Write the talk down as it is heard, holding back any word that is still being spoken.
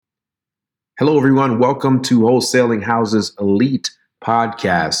Hello, everyone. Welcome to Wholesaling Houses Elite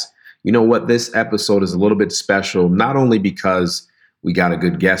Podcast. You know what? This episode is a little bit special, not only because we got a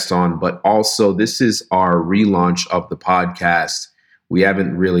good guest on, but also this is our relaunch of the podcast. We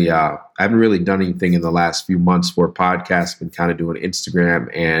haven't really, I haven't really done anything in the last few months for podcasts. Been kind of doing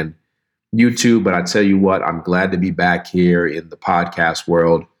Instagram and YouTube, but I tell you what, I'm glad to be back here in the podcast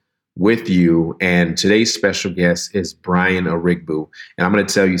world with you. And today's special guest is Brian Iregbu. And I'm going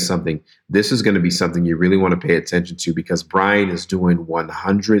to tell you something. This is going to be something you really want to pay attention to because Brian is doing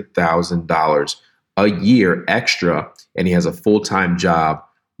 $100,000 a year extra. And he has a full-time job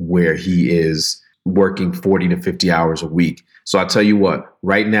where he is working 40 to 50 hours a week. So I'll tell you what,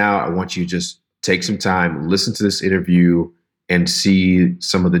 right now, I want you to just take some time, listen to this interview and see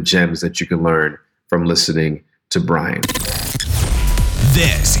some of the gems that you can learn from listening to Brian.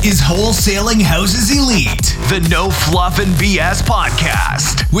 This is Wholesaling Houses Elite, the no fluff and BS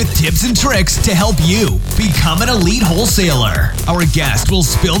podcast with tips and tricks to help you become an elite wholesaler. Our guest will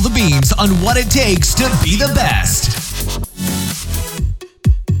spill the beans on what it takes to be the best.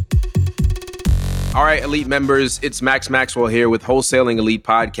 All right, Elite members, it's Max Maxwell here with Wholesaling Elite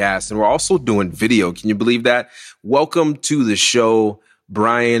Podcast, and we're also doing video. Can you believe that? Welcome to the show,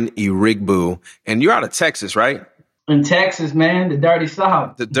 Brian Iregbu, and you're out of Texas, right? In Texas, man, the dirty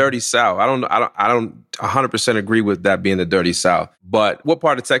South. The dirty South. I don't 100% agree with that being the dirty South. But what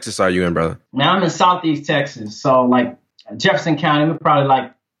part of Texas are you in, brother? Now I'm in Southeast Texas, so like Jefferson County. We're probably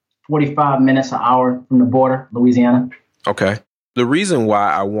like 45 minutes, an hour from the border, Louisiana. Okay. The reason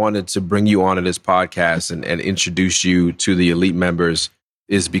why I wanted to bring you onto this podcast and introduce you to the elite members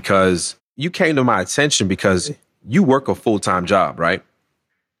is because you came to my attention because you work a full-time job, right?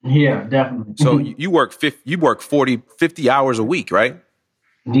 Yeah, definitely. So you work 50 hours a week, right?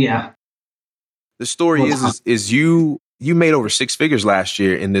 Yeah. The story is you made over six figures last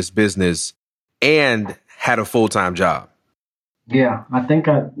year in this business and had a full-time job. Yeah, I think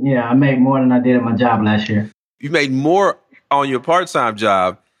I made more than I did at my job last year. You made more on your part-time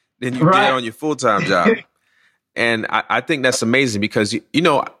job than you did on your full-time job. And I think that's amazing because, you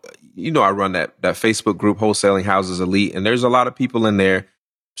know, I run that Facebook group, Wholesaling Houses Elite, and there's a lot of people in there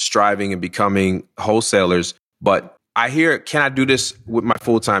striving and becoming wholesalers. But I hear, can I do this with my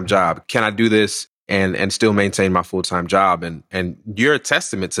full-time job? Can I do this and still maintain my full-time job? And you're a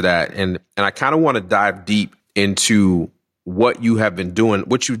testament to that. And I kind of want to dive deep into what you have been doing,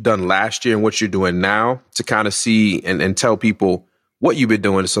 what you've done last year and what you're doing now to kind of see and tell people what you've been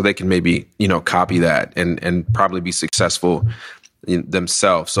doing so they can maybe, copy that and probably be successful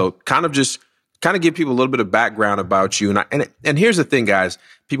themselves. So kind of give people a little bit of background about you. And here's the thing, guys,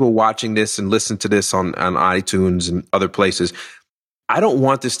 people watching this and listen to this on iTunes and other places. I don't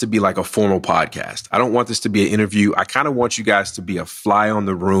want this to be like a formal podcast. I don't want this to be an interview. I kind of want you guys to be a fly on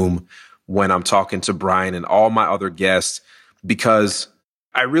the room when I'm talking to Brian and all my other guests, because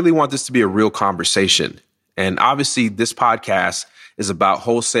I really want this to be a real conversation. And obviously this podcast is about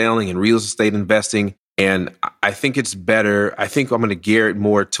wholesaling and real estate investing. And I think it's better. I think I'm going to gear it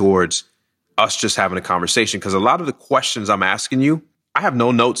more towards us just having a conversation, because a lot of the questions I'm asking you, I have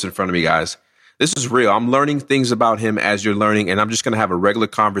no notes in front of me, guys. This is real. I'm learning things about him as you're learning, and I'm just going to have a regular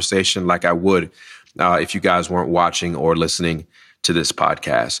conversation like I would if you guys weren't watching or listening to this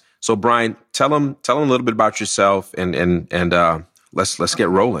podcast. So, Brian, tell them a little bit about yourself, and let's get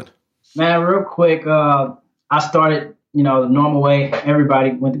rolling. Man, real quick, I started, the normal way.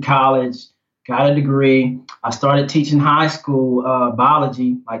 Everybody went to college, got a degree. I started teaching high school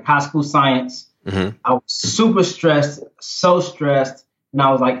biology, like high school science. Mm-hmm. I was super stressed, so stressed. And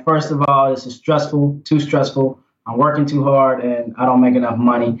I was like, first of all, this is stressful, too stressful. I'm working too hard and I don't make enough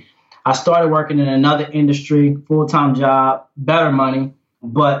money. I started working in another industry, full-time job, better money.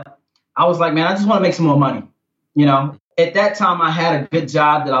 But I was like, man, I just want to make some more money. At that time, I had a good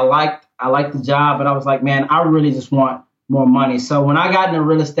job that I liked. I liked the job, but I was like, man, I really just want more money. So when I got into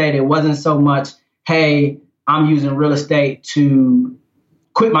real estate, it wasn't so much, hey, I'm using real estate to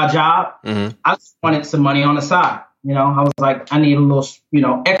quit my job. Mm-hmm. I just wanted some money on the side. I was like, I need a little,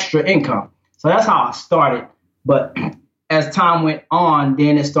 extra income. So that's how I started. But as time went on,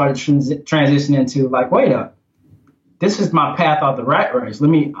 then it started transitioning to like, wait up, this is my path out the rat race. Let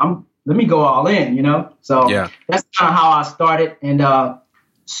me go all in, So That's kind of how I started. And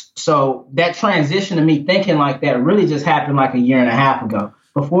so that transition to me thinking like that really just happened like a year and a half ago.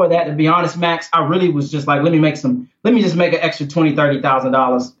 Before that, to be honest, Max, I really was just like, let me just make an extra $20,000,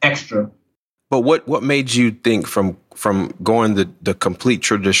 $30,000 extra. But what made you think from going the complete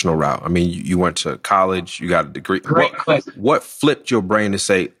traditional route? I mean, you went to college, you got a degree. Great question. What flipped your brain to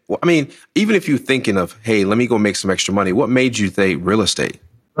say, well, I mean, even if you're thinking of, hey, let me go make some extra money, what made you think real estate?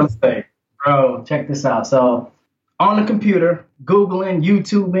 Real estate. Bro, check this out. So on the computer, Googling,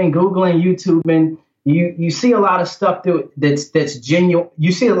 YouTubing, you see a lot of stuff that's genuine.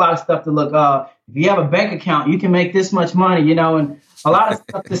 You see a lot of stuff that look, if you have a bank account, you can make this much money, and a lot of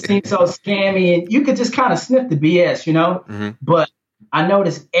stuff that seems so scammy, and you could just kind of sniff the BS, Mm-hmm. But I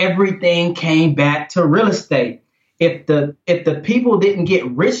noticed everything came back to real estate. If the people didn't get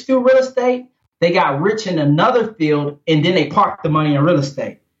rich through real estate, they got rich in another field, and then they parked the money in real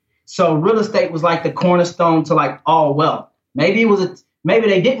estate. So real estate was like the cornerstone to like all wealth. Maybe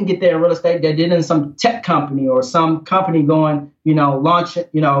they didn't get there in real estate. They did in some tech company or some company going, launch.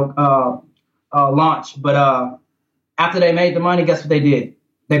 But after they made the money, guess what they did?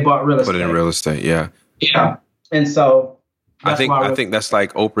 They bought real estate. Put it in real estate, yeah. Yeah, and so I think that's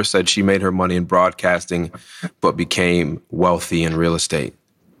like Oprah said she made her money in broadcasting, but became wealthy in real estate.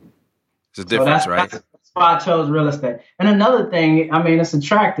 It's a difference, right? That's why I chose real estate. And another thing, it's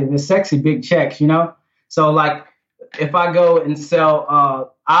attractive. It's sexy, big checks, So like, if I go and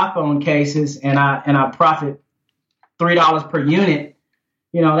sell iPhone cases and I profit $3 per unit,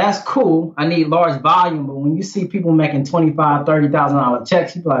 that's cool. I need large volume, but when you see people making $25,000, $30,000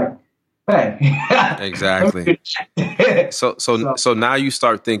 checks, you're like, hey. Exactly. So now you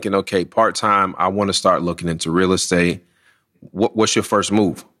start thinking, okay, part-time, I want to start looking into real estate. What's your first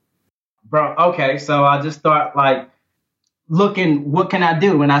move? Bro, okay, so I just start like looking, what can I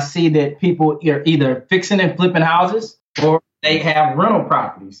do? And I see that people are either fixing and flipping houses or they have rental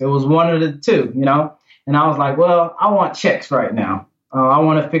properties. It was one of the two, And I was like, well, I want checks right now. I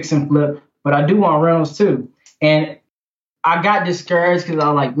want to fix and flip, but I do want rentals too. And I got discouraged because I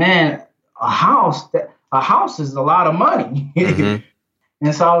was like, man, a house is a lot of money. Mm-hmm.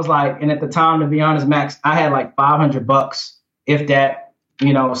 And so I was like, and at the time, to be honest, Max, I had like $500, if that,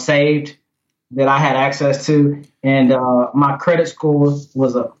 saved that I had access to. And my credit score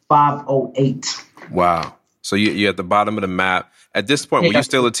was a 508. Wow. So you're at the bottom of the map. At this point, were you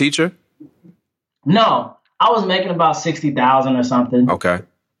still a teacher? No, I was making about 60,000 or something. Okay.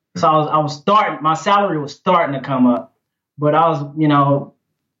 So I was starting, my salary was starting to come up, but I was,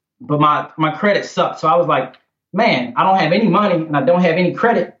 but my credit sucked. So I was like, man, I don't have any money and I don't have any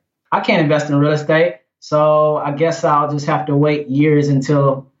credit. I can't invest in real estate. So I guess I'll just have to wait years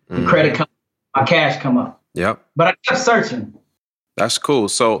until the credit comes, my cash come up. Yep. But I kept searching. That's cool.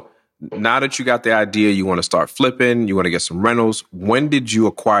 So now that you got the idea, you want to start flipping, you want to get some rentals. When did you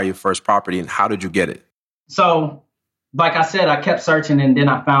acquire your first property and how did you get it? So, like I said, I kept searching and then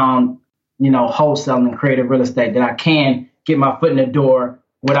I found, wholesaling and creative real estate that I can get my foot in the door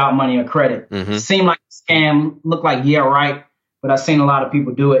without money or credit. Mm-hmm. Seemed like a scam, looked like, yeah, right. But I've seen a lot of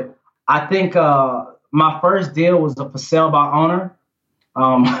people do it. I think my first deal was a for sale by owner.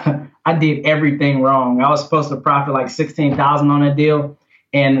 I did everything wrong. I was supposed to profit like $16,000 on a deal.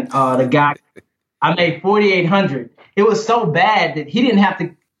 And the guy, I made $4,800. It was so bad that he didn't have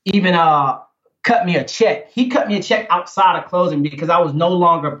to even cut me a check. He cut me a check outside of closing because I was no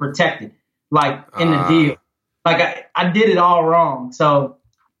longer protected, like in the deal. Like I did it all wrong. So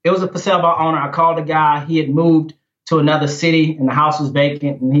it was a for sale by owner. I called the guy. He had moved to another city and the house was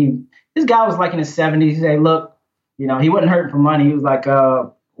vacant. And this guy was like in his 70s. He said, look, he wasn't hurting for money. He was like,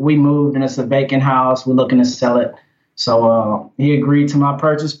 we moved and it's a vacant house. We're looking to sell it. So he agreed to my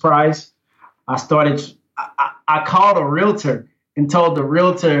purchase price. I called a realtor and told the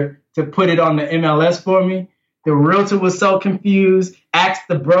realtor to put it on the MLS for me. The realtor was so confused, asked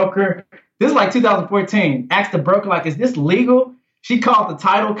the broker. This is like 2014. Asked the broker, like, is this legal? She called the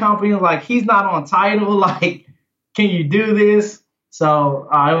title company, like, he's not on title. Like, can you do this? So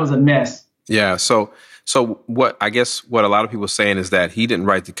it was a mess. Yeah. So what a lot of people are saying is that he didn't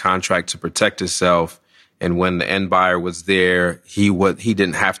write the contract to protect himself. And when the end buyer was there, he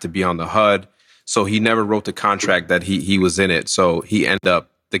didn't have to be on the HUD. So he never wrote the contract that he was in it. So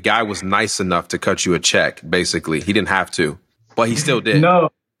the guy was nice enough to cut you a check, basically. He didn't have to, but he still did. No.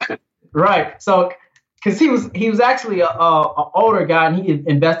 Right. So, because he was actually a older guy and he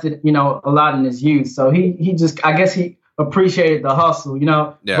invested, a lot in his youth. So he just, I guess he appreciated the hustle,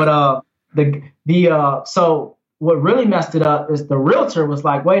 Yeah. But so what really messed it up is the realtor was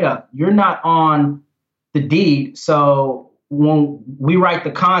like, wait up, you're not on the deed. So when we write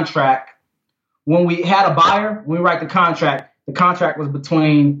the contract, when we had a buyer, when we write the contract was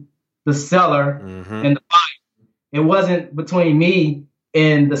between the seller and the buyer. It wasn't between me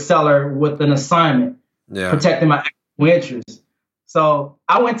and the seller with an assignment, protecting my interest. So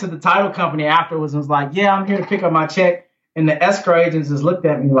I went to the title company afterwards and was like, yeah, I'm here to pick up my check. And the escrow agents just looked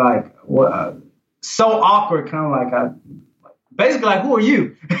at me like, what? So awkward, kind of like, basically like, who are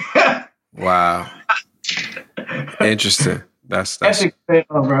you? Wow. Interesting. That's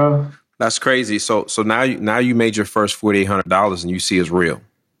bro. That's crazy. So now you made your first $4,800 and you see it's real.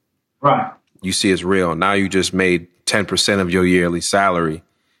 Right. You see it's real. Now you just made 10% of your yearly salary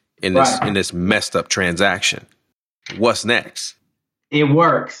in this messed up transaction. What's next? It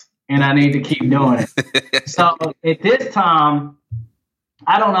works, and I need to keep doing it. So at this time,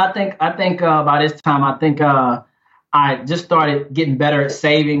 I don't know. I think by this time, I just started getting better at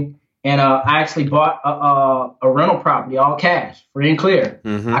saving, and I actually bought a rental property, all cash, free and clear.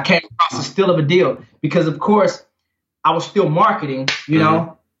 Mm-hmm. I came across a steal of a deal because, of course, I was still marketing, you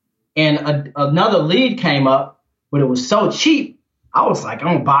know, and another lead came up, but it was so cheap. I was like, I'm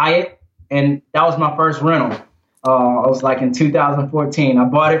gonna buy it, and that was my first rental. I was like in 2014. I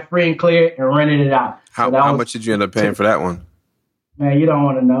bought it free and clear and rented it out. How much did you end up paying for that one? Man, you don't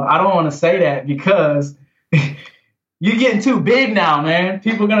want to know. I don't want to say that because you're getting too big now, man.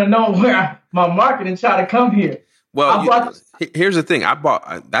 People are going to know where my marketing try to come here. Well, here's the thing.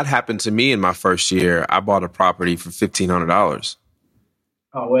 That happened to me in my first year. I bought a property for $1,500.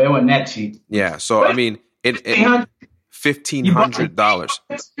 Oh, well, it wasn't that cheap. Yeah. So, I mean, $1,500.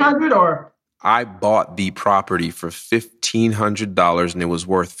 $1,500 or? I bought the property for $1,500 and it was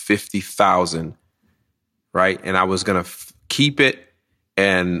worth $50,000, right? And I was gonna keep it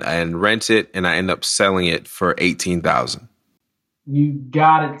and rent it, and I ended up selling it for $18,000. You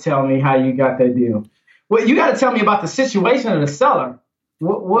gotta tell me how you got that deal. Well, you gotta tell me about the situation of the seller.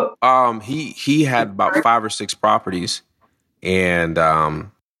 What? He had about 5 or 6 properties, and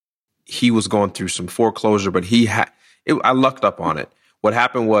he was going through some foreclosure, but I lucked up on it. What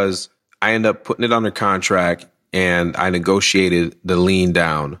happened was, I ended up putting it under contract, and I negotiated the lien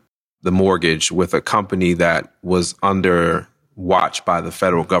down, the mortgage, with a company that was under watch by the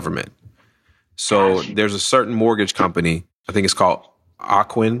federal government. So there's a certain mortgage company, I think it's called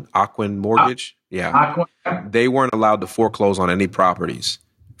Aquin Mortgage. Yeah. Aquin. They weren't allowed to foreclose on any properties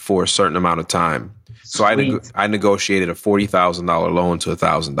for a certain amount of time. So I negotiated a $40,000 loan to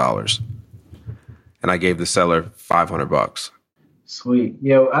 $1,000, and I gave the seller $500. Sweet.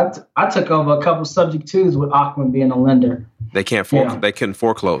 Yeah, I took over a couple subject twos with Aquin being a lender. They they couldn't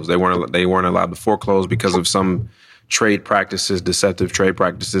foreclose. They weren't allowed to foreclose because of some deceptive trade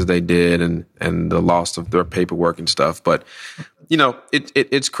practices they did, and the loss of their paperwork and stuff. But you know,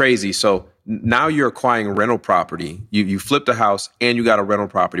 it's crazy. So now you're acquiring rental property. You flipped a house and you got a rental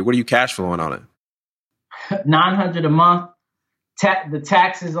property. What are you cash flowing on it? $900 a month. The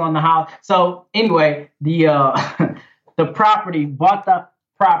taxes on the house. So anyway, the property, bought the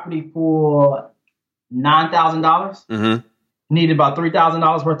property for $9,000. Mm-hmm. Needed about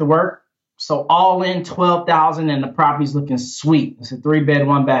 $3,000 worth of work. So all in $12,000, and the property's looking sweet. It's a 3-bed,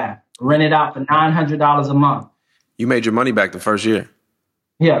 1-bath. Rented out for $900 a month. You made your money back the first year.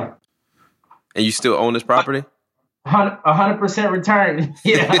 Yeah. And you still own this property? 100% return.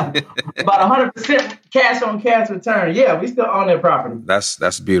 Yeah. About 100% cash on cash return. Yeah, we still own that property.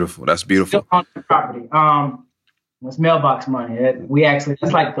 That's beautiful. That's beautiful. Still own the property. It's mailbox money.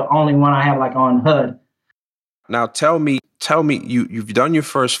 That's like the only one I have like on HUD. Now tell me, you've done your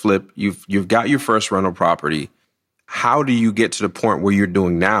first flip, you've got your first rental property. How do you get to the point where you're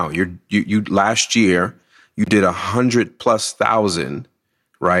doing now? You last year you did 100,000+,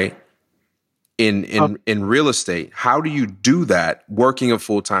 right? In real estate. How do you do that working a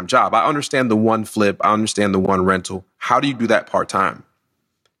full-time job? I understand the one flip, I understand the one rental. How do you do that part-time?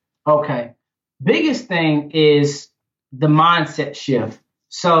 Okay. Biggest thing is the mindset shift.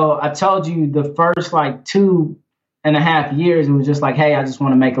 So I told you the first like 2.5 years, it was just like, hey, I just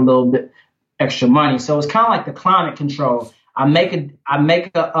want to make a little bit extra money. So it's kind of like the climate control. I make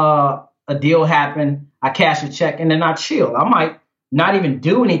a deal happen, I cash a check, and then I chill. I might not even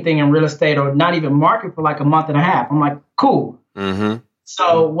do anything in real estate or not even market for like a month and a half. I'm like, cool. Mm-hmm.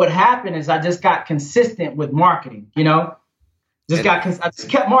 So what happened is I just got consistent with marketing, you know? I just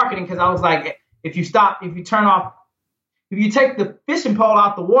kept marketing because I was like, if you take the fishing pole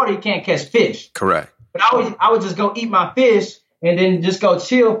out the water, you can't catch fish. Correct. But I would just go eat my fish and then just go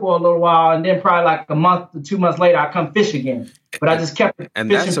chill for a little while, and then probably like a month to 2 months later, I come fish again. But I just kept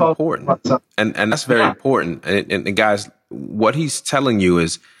and that's important, and that's very important. And guys, what he's telling you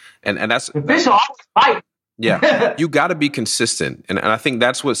is, and that's the fish are always bite. Yeah, you got to be consistent, and I think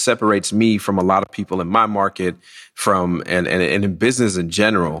that's what separates me from a lot of people in my market, and in business in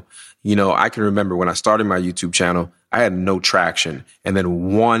general. You know, I can remember when I started my YouTube channel, I had no traction. And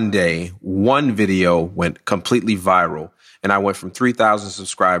then one day, one video went completely viral. And I went from 3,000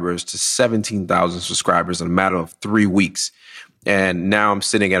 subscribers to 17,000 subscribers in a matter of 3 weeks. And now I'm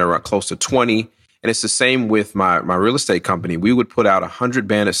sitting at around close to 20. And it's the same with my real estate company. We would put out 100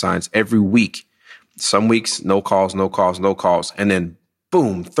 bandit signs every week. Some weeks, no calls. And then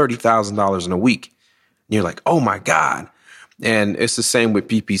boom, $30,000 in a week. And you're like, oh my God. And it's the same with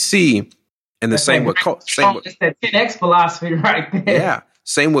PPC, and the same with it's that 10X philosophy right there. Yeah.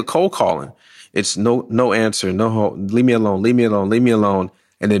 Same with cold calling. It's no answer, leave me alone.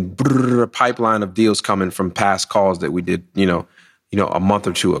 And then a pipeline of deals coming from past calls that we did, a month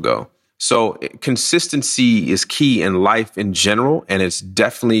or two ago. So consistency is key in life in general, and it's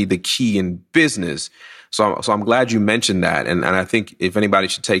definitely the key in business. So I'm glad you mentioned that. And I think if anybody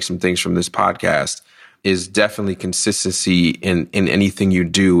should take some things from this podcast, is definitely consistency in anything you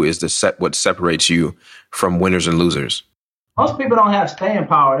do is what separates you from winners and losers. Most people don't have staying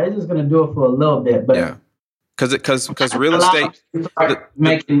power. They're just going to do it for a little bit. But yeah, because real estate,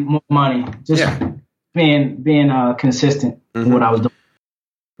 making more money, just being consistent in what I was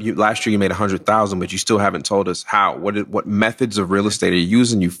doing. Last year you made 100,000, but you still haven't told us how. What methods of real estate are you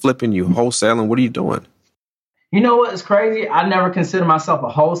using? You flipping? You wholesaling? What are you doing? You know what is crazy? I never consider myself a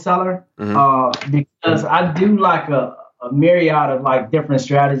wholesaler because I do like a myriad of like different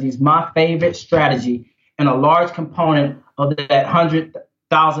strategies. My favorite strategy and a large component of that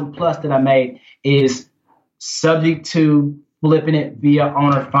 100,000 plus that I made is subject to flipping it via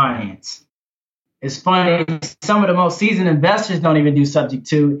owner finance. It's funny. Some of the most seasoned investors don't even do subject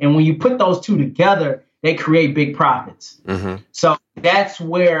to. And when you put those two together, they create big profits. So that's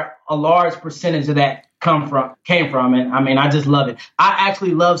where a large percentage of that came from. And I mean, I just love it. I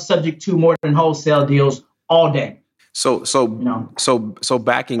actually love subject to more than wholesale deals all day. So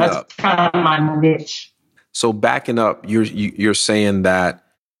backing that's up, kind of my niche. So backing up, you're saying that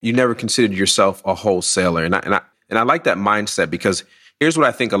you never considered yourself a wholesaler. And I like that mindset, because here's what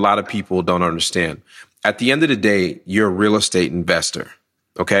I think a lot of people don't understand. At the end of the day, you're a real estate investor.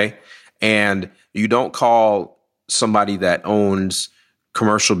 Okay. And you don't call somebody that owns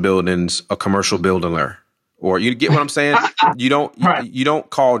commercial buildings a commercial builder, or you get what I'm saying? You don't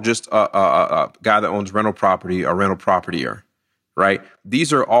call just a guy that owns rental property a rental propertyer, right?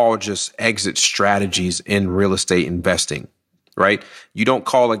 These are all just exit strategies in real estate investing, right? You don't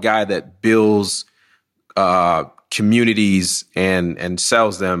call a guy that builds communities and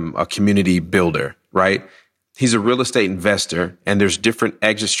sells them a community builder, right? He's a real estate investor, and there's different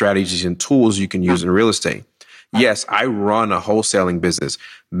exit strategies and tools you can use in real estate. Yes, I run a wholesaling business.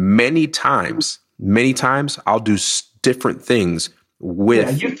 Many times, I'll do different things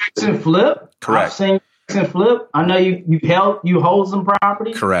with. You fix and flip. Correct. I've seen fix and flip. I know you hold some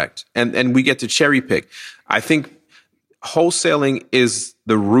property. Correct. And we get to cherry pick. I think wholesaling is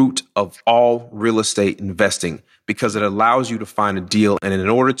the root of all real estate investing, because it allows you to find a deal. And in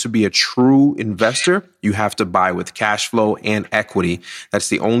order to be a true investor, you have to buy with cash flow and equity. That's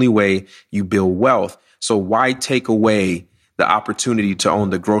the only way you build wealth. So why take away the opportunity to own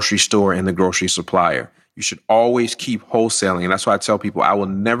the grocery store and the grocery supplier? You should always keep wholesaling. And that's why I tell people I will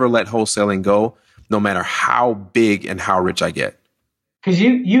never let wholesaling go, no matter how big and how rich I get. Because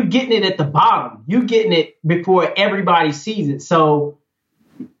you getting it at the bottom. You getting it before everybody sees it. So,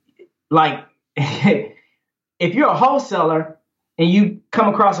 like, if you're a wholesaler and you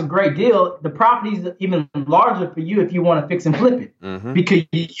come across a great deal, the property is even larger for you if you want to fix and flip it. Because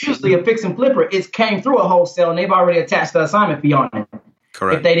usually a fix and flipper, it came through a wholesale and they've already attached the assignment fee on it.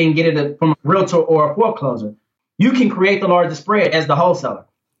 Correct. If they didn't get it from a realtor or a foreclosure, you can create the largest spread as the wholesaler.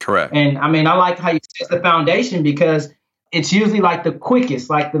 Correct. And I mean, I like how you set the foundation, because it's usually like the quickest,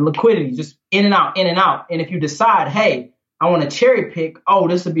 like the liquidity, just in and out, in and out. And if you decide, hey, I want to cherry pick, oh,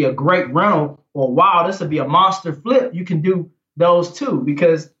 this would be a great rental, or wow, this would be a monster flip, you can do those too,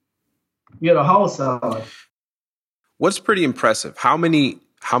 because you're the wholesaler. What's pretty impressive? How many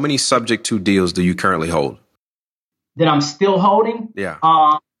subject to deals do you currently hold? That I'm still holding? Yeah.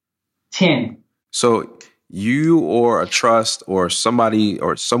 10. So you or a trust or somebody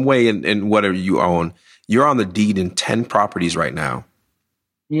or some way in whatever you own, you're on the deed in 10 properties right now.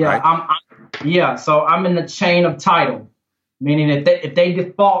 Yeah. Right? So I'm in the chain of title, meaning if they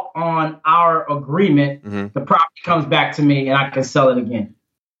default on our agreement, the property comes back to me and I can sell it again.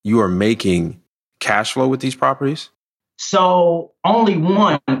 You are making cash flow with these properties? So only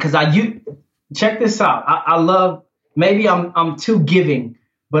one, because check this out. I love, maybe I'm too giving,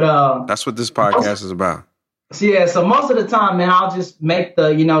 but that's what this podcast is about. Yeah, so most of the time, man, I'll just make the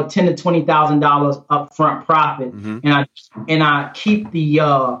 $10,000 to $20,000 upfront profit, and I keep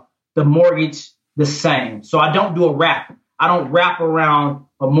the mortgage the same. So I don't do a wrap. I don't wrap around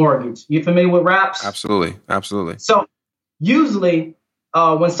a mortgage. You familiar with wraps? Absolutely. So usually,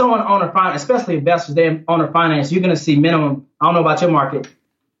 when someone owner finance, especially investors, they owner finance, you're going to see minimum. I don't know about your market,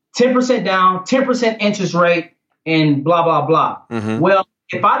 10% down, 10% interest rate, and blah blah blah. Well,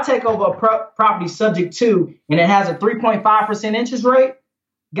 if I take over a property subject to, and it has a 3.5% interest rate,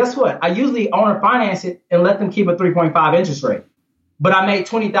 guess what? I usually owner finance it and let them keep a 3.5 interest rate. But I made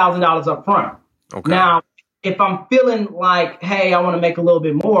 $20,000 up front. Okay. Now, if I'm feeling like, hey, I want to make a little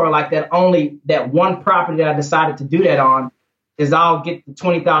bit more, like that one property that I decided to do that on, is I'll get the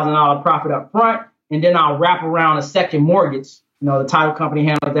 $20,000 profit up front, and then I'll wrap around a second mortgage. The title company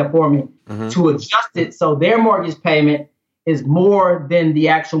handled that for me to adjust it so their mortgage payment is more than the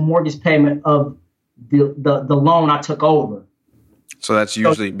actual mortgage payment of the loan I took over. So that's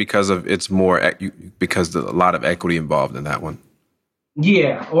usually because it's more because there's a lot of equity involved in that one.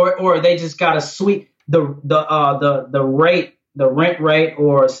 Yeah, or they just got to sweep the rate, the rent rate,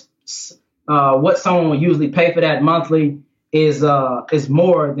 or what someone will usually pay for that monthly is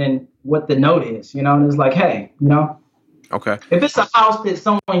more than what the note is. And it's like, hey, okay. If it's a house that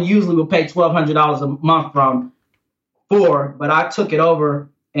someone usually will pay $1,200 a month for, but I took it over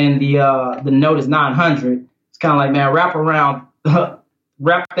and the note is $900. It's kind of like, man,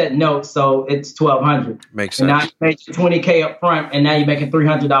 wrap that note so it's $1,200. Makes sense. And now you make $20K up front, and now you're making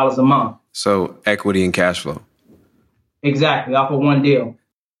 $300 a month. So equity and cash flow. Exactly, off of one deal.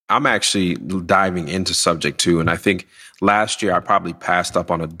 I'm actually diving into subject to, and I think last year I probably passed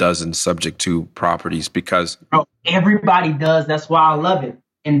up on a dozen subject to properties because everybody does. That's why I love it,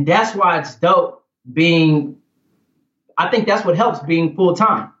 and that's why it's dope I think that's what helps being full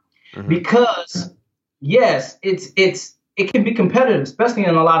time, because yes, it can be competitive, especially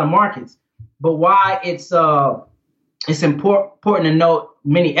in a lot of markets. But why it's important to note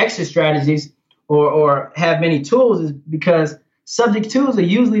many exit strategies or have many tools is because subject twos are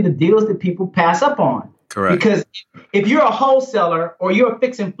usually the deals that people pass up on. Correct. Because if you're a wholesaler or you're a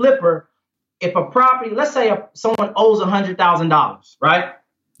fix and flipper, if a property, let's say someone owes $100,000, right?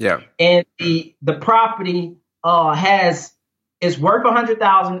 Yeah. And the property is worth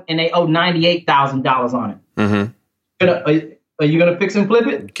 $100,000 and they owe $98,000 on it. Mm-hmm. Are you gonna fix and flip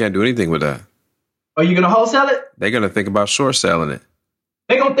it? You can't do anything with that. Are you gonna wholesale it? They're gonna think about short selling it.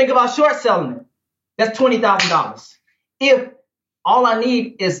 They're gonna think about short selling it. That's $20,000. If all I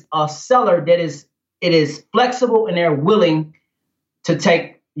need is a seller that is flexible and they're willing to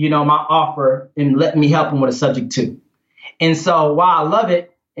take my offer and let me help them with a subject to. And so why I love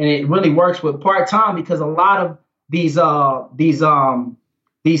it, and it really works with part time, because a lot of these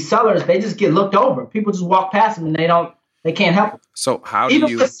sellers, they just get looked over. People just walk past them and they can't help it. So how do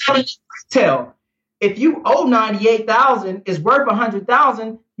Even for selling retail, if you owe $98,000, is worth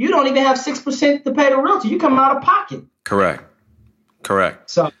 $100,000, you don't even have 6% to pay the realtor. You come out of pocket. Correct.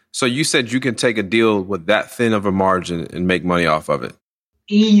 So you said you can take a deal with that thin of a margin and make money off of it.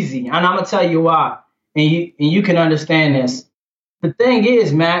 Easy. And I'm gonna tell you why. And you can understand this. The thing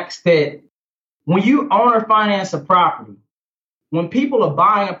is, Max, that when you owner finance a property, when people are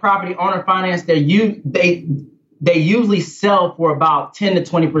buying a property owner finance, they usually sell for about 10 to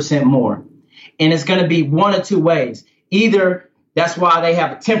 20% more. And it's going to be one or two ways. Either that's why they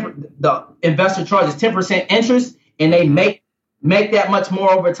have the investor charges 10% interest and they make that much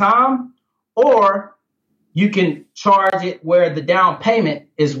more over time, or you can charge it where the down payment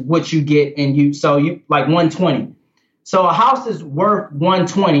is what you get, and you like 120. So a house is worth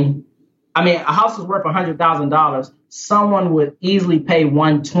 120. I mean, a house is worth $100,000. Someone would easily pay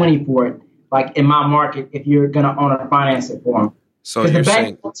 120 for it, like in my market, if you're going to own or finance it for them. So you're the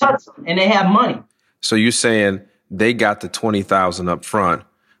bank will touch them and they have money. So you're saying they got the $20,000 up front.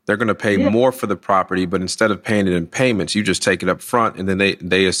 They're going to pay more for the property, but instead of paying it in payments, you just take it up front, and then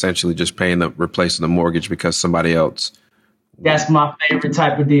they essentially just replacing the mortgage because somebody else. That's my favorite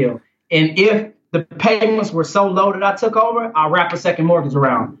type of deal. And if the payments were so low that I took over, I'll wrap a second mortgage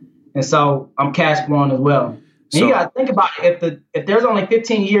around. And so I'm cash flowing as well. And you got to think about it. If there's only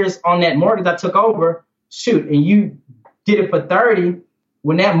 15 years on that mortgage I took over, and you did it for 30,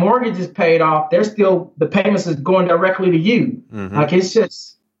 when that mortgage is paid off, the payments is going directly to you. Mm-hmm. Like it's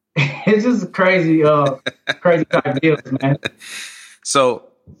just crazy, crazy type of deals, man. So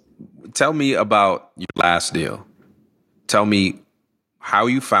tell me about your last deal. Tell me how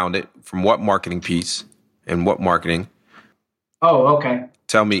you found it, from what marketing piece and what marketing. Oh, okay.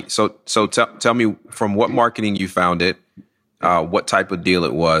 Tell me, tell me from what marketing you found it, what type of deal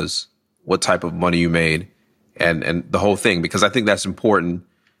it was, what type of money you made, and the whole thing, because I think that's important,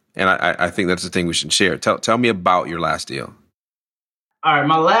 and I think that's the thing we should share. Tell me about your last deal. All right,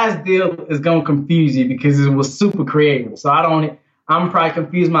 my last deal is gonna confuse you because it was super creative, so I'm probably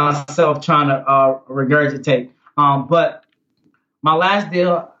confused myself trying to regurgitate. But my last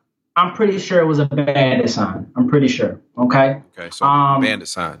deal, I'm pretty sure it was a bandit sign. I'm pretty sure. Okay. Okay. So bandit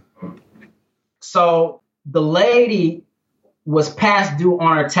sign. So the lady was past due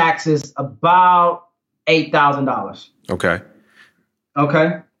on her taxes about $8,000. Okay.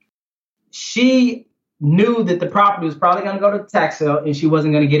 Okay. She knew that the property was probably going to go to tax sale and she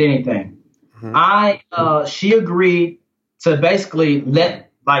wasn't going to get anything. She agreed to basically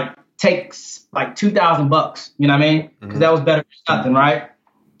take like $2,000, you know what I mean? Because that was better than nothing, right?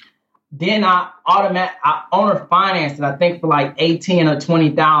 Then I owner financed it, I think for like 18 or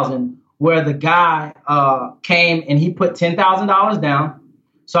 20,000, where the guy came and he put $10,000 down.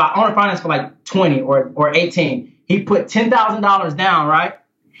 So I owner financed for like 20 or 18. He put $10,000 down, right?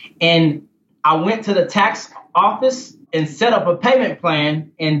 And I went to the tax office and set up a payment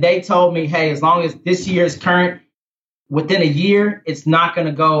plan, and they told me, hey, as long as this year is current, within a year, it's not going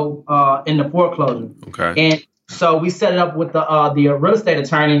to go into foreclosure. Okay. And so we set it up with the real estate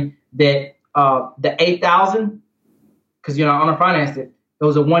attorney that the $8,000, because owner financed it. It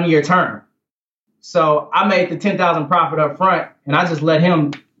was a 1-year term. So I made the $10,000 profit up front, and I just let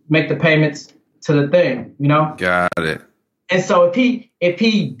him make the payments to the thing. Got it. And so if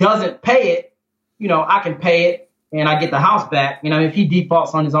he doesn't pay it, I can pay it and I get the house back. If he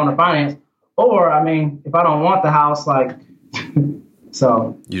defaults on his owner finance, or if I don't want the house,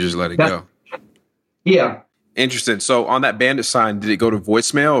 so you just let it go. Yeah. Interesting. So on that bandit sign, did it go to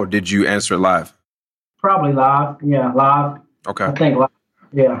voicemail or did you answer it live? Probably live. Yeah, live. Okay. I think live.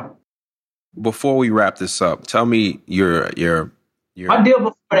 Yeah. Before we wrap this up, tell me your My deal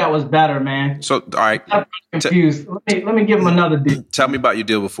before that was better, man. So, all right. I'm confused. Let me give him another deal. Tell me about your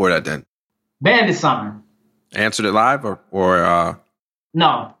deal before that then. Bandit sign. Answered it live or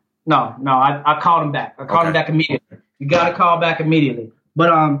No. I called him back. I called him back immediately. You got to call back immediately. But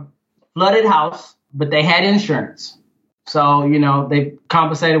flooded house, but they had insurance. So, they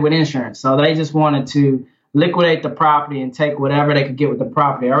compensated with insurance. So they just wanted to liquidate the property and take whatever they could get with the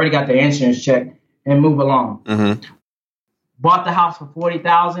property. I already got their insurance check and move along. Mm-hmm. Bought the house for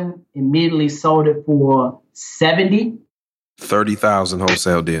 $40,000, immediately sold it for $70,000. $30,000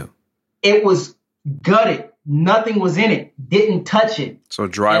 wholesale deal. It was gutted. Nothing was in it. Didn't touch it. So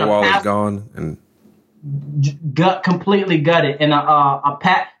drywall is gone and completely gutted. And a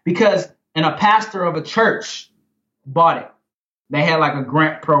pastor of a church bought it. They had like a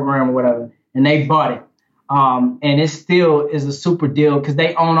grant program or whatever, and they bought it. And it still is a super deal because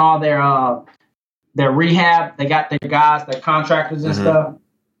they own all their rehab. They got their guys, their contractors and stuff.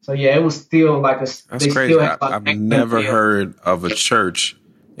 So yeah, it was still like That's crazy. I've never heard of a church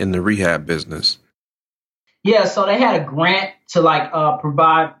in the rehab business. Yeah, so they had a grant to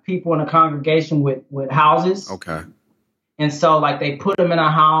provide people in the congregation with houses. Okay. And so they put them in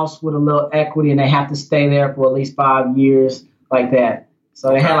a house with a little equity, and they have to stay there for at least 5 years, like that. So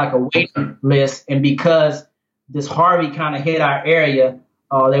they had a waiting list, and because this Harvey kind of hit our area,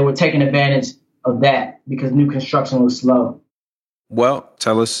 they were taking advantage of that because new construction was slow. Well,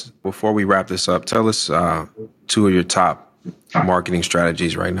 tell us, before we wrap this up, tell us 2 of your top marketing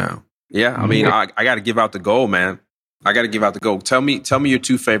strategies right now. Yeah, I got to give out the gold, man. I got to give out the gold. Tell me your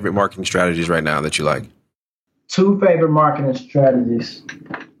 2 favorite marketing strategies right now that you like. 2 favorite marketing strategies.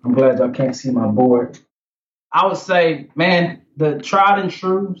 I'm glad y'all can't see my board. I would say, man, the tried and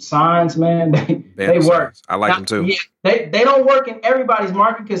true signs, man, they work. I like them too. Yeah, they don't work in everybody's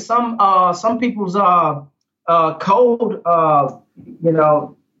market because some people's code,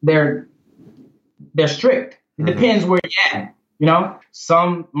 they're strict. It depends where you're at.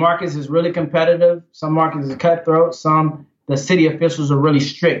 Some markets is really competitive. Some markets is cutthroat. The city officials are really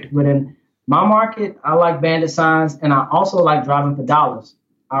strict. But in my market, I like bandit signs, and I also like driving for dollars.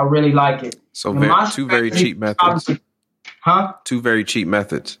 I really like it. So 2 very cheap methods. Huh? 2 very cheap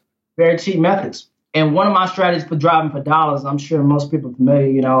methods. Very cheap methods. And one of my strategies for driving for dollars, I'm sure most people are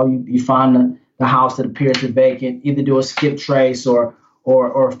familiar. You find the house that appears to be vacant, either do a skip trace or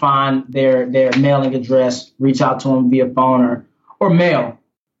find their mailing address, reach out to them via phone or mail.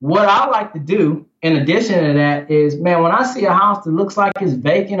 What I like to do, in addition to that, is, man, when I see a house that looks like it's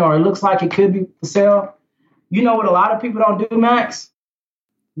vacant or it looks like it could be for sale, you know what a lot of people don't do, Max?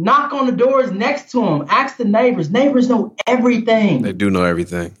 Knock on the doors next to them. Ask the neighbors. Neighbors know everything. They do know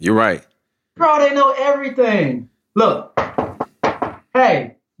everything. You're right. Bro, they know everything. Look,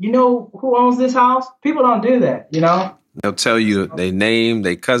 hey, you know who owns this house? People don't do that, They'll tell you their name,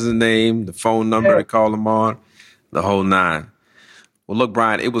 their cousin's name, the phone number to call them on, the whole 9. Well, look,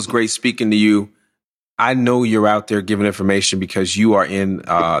 Brian, it was great speaking to you. I know you're out there giving information because you are in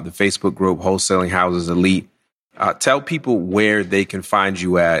the Facebook group Wholesaling Houses Elite. Tell people where they can find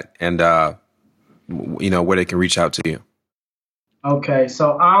you at and, where they can reach out to you. Okay,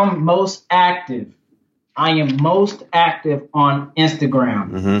 so I'm most active. I am most active on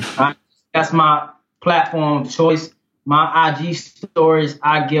Instagram. That's my platform of choice. My IG stories,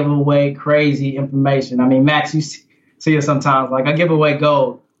 I give away crazy information. Max, you to you sometimes. Like I give away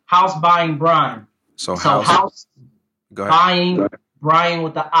gold. House buying Brian. So house buying Brian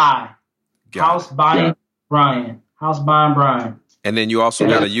with the I. House buying Brian. House buying Brian. And then you also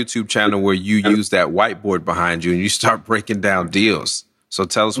got a YouTube channel where you use that whiteboard behind you and you start breaking down deals. So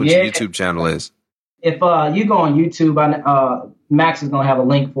tell us what your YouTube channel is. If you go on YouTube, Max is going to have a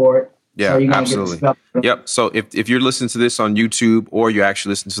link for it. Yeah, so absolutely. Yep. So if you're listening to this on YouTube or you're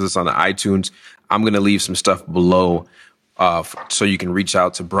actually listening to this on the iTunes, I'm going to leave some stuff below so you can reach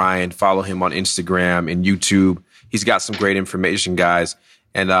out to Brian, follow him on Instagram and YouTube. He's got some great information, guys.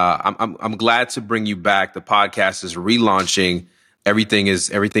 And I'm glad to bring you back. The podcast is relaunching. Everything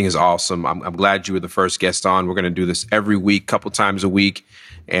is awesome. I'm glad you were the first guest on. We're going to do this every week, couple times a week.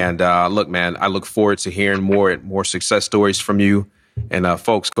 And look, man, I look forward to hearing more success stories from you. And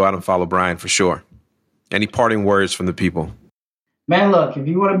folks, go out and follow Brian for sure. Any parting words from the people? Man, look, if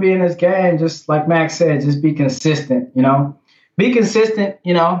you want to be in this game, just like Max said, just be consistent, Be consistent,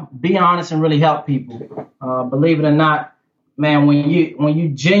 be honest and really help people. Believe it or not, man, when you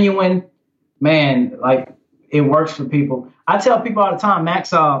genuine, man, like it works for people. I tell people all the time, Max,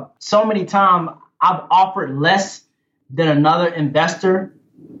 so many times I've offered less than another investor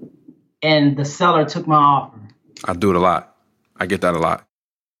and the seller took my offer. I do it a lot. I get that a lot.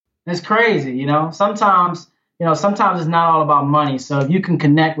 It's crazy, Sometimes it's not all about money. So if you can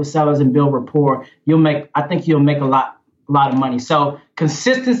connect with sellers and build rapport, I think you'll make a lot of money. So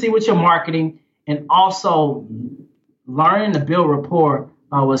consistency with your marketing and also learning to build rapport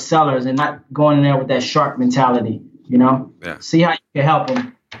with sellers and not going in there with that shark mentality, Yeah. See how you can help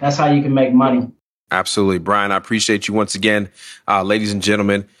them. That's how you can make money. Absolutely. Brian, I appreciate you once again. Ladies and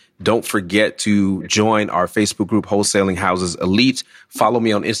gentlemen, don't forget to join our Facebook group, Wholesaling Houses Elite. Follow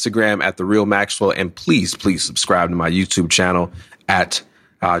me on Instagram at The Real Maxwell. And please subscribe to my YouTube channel at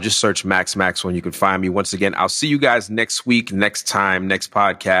just search Max Maxwell and you can find me. Once again, I'll see you guys next week, next time, next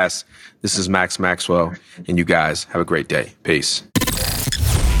podcast. This is Max Maxwell, and you guys have a great day. Peace.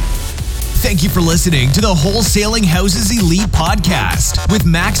 Thank you for listening to the Wholesaling Houses Elite podcast with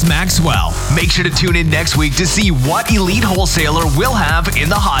Max Maxwell. Make sure to tune in next week to see what elite wholesaler will have in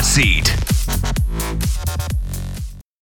the hot seat.